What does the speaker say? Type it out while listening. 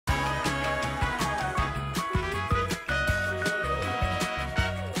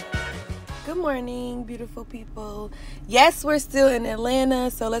morning, beautiful people. Yes, we're still in Atlanta,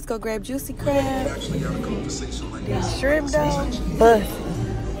 so let's go grab juicy crab. These shrimp dough, bus,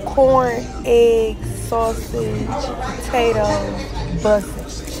 corn, eggs, sausage, potatoes, bus,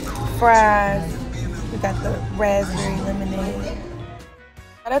 fries. We got the raspberry lemonade.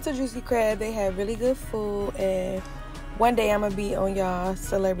 Shout out to Juicy Crab. They have really good food, and one day I'm gonna be on y'all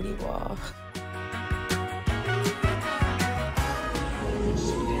celebrity wall.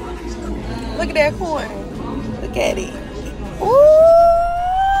 Look at that corn. Look at it.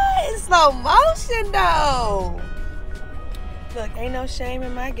 Ooh, it's slow motion though. Look, ain't no shame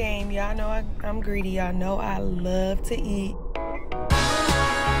in my game. Y'all know I'm greedy. Y'all know I love to eat.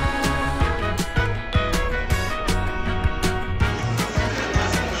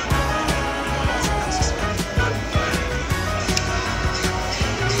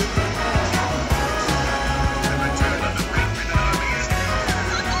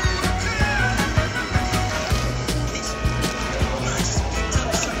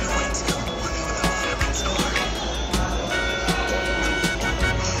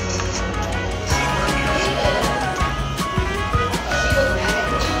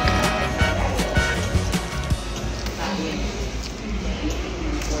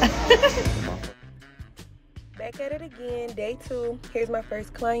 Back at it again, day 2. Here's my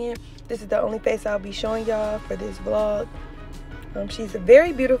first client. This is the only face I'll be showing y'all for this vlog. She's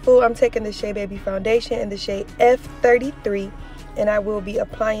very beautiful. I'm taking the Shay.baby foundation in the shade F33, and I will be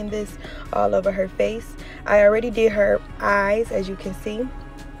applying this all over her face. I already did her eyes, as you can see.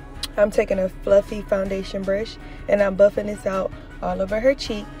 I'm taking a fluffy foundation brush and I'm buffing this out all over her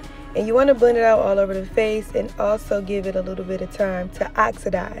cheek. And you want to blend it out all over the face and also give it a little bit of time to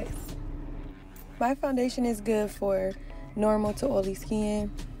oxidize. My foundation is good for normal to oily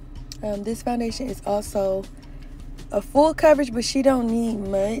skin. This foundation is also a full coverage, but she don't need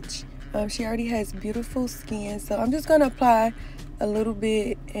much. She already has beautiful skin, so I'm just gonna apply a little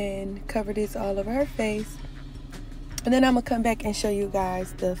bit and cover this all over her face. And then I'm gonna come back and show you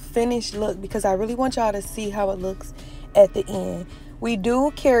guys the finished look because I really want y'all to see how it looks at the end. We do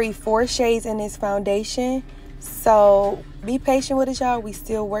carry 4 shades in this foundation, so be patient with us, y'all. We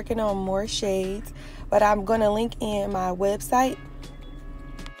still working on more shades, but I'm gonna link in my website.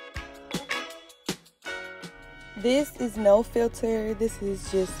 This is no filter. This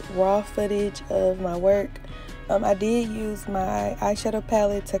is just raw footage of my work. I did use my eyeshadow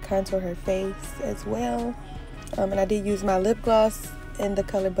palette to contour her face as well, and I did use my lip gloss in the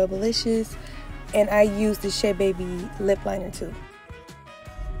color Bubblicious, and I used the Shay.baby lip liner too.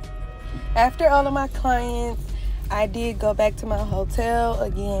 After all of my clients, I did go back to my hotel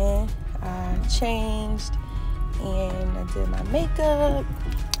again. I changed and I did my makeup.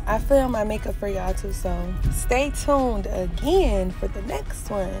 I filmed my makeup for y'all too, so stay tuned again for the next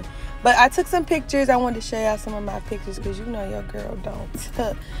one. But I took some pictures. I wanted to show y'all some of my pictures because you know your girl don't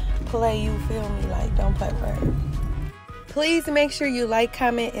play, you feel me, like don't play with her. Please make sure you like,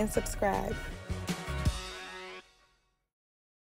 comment, and subscribe.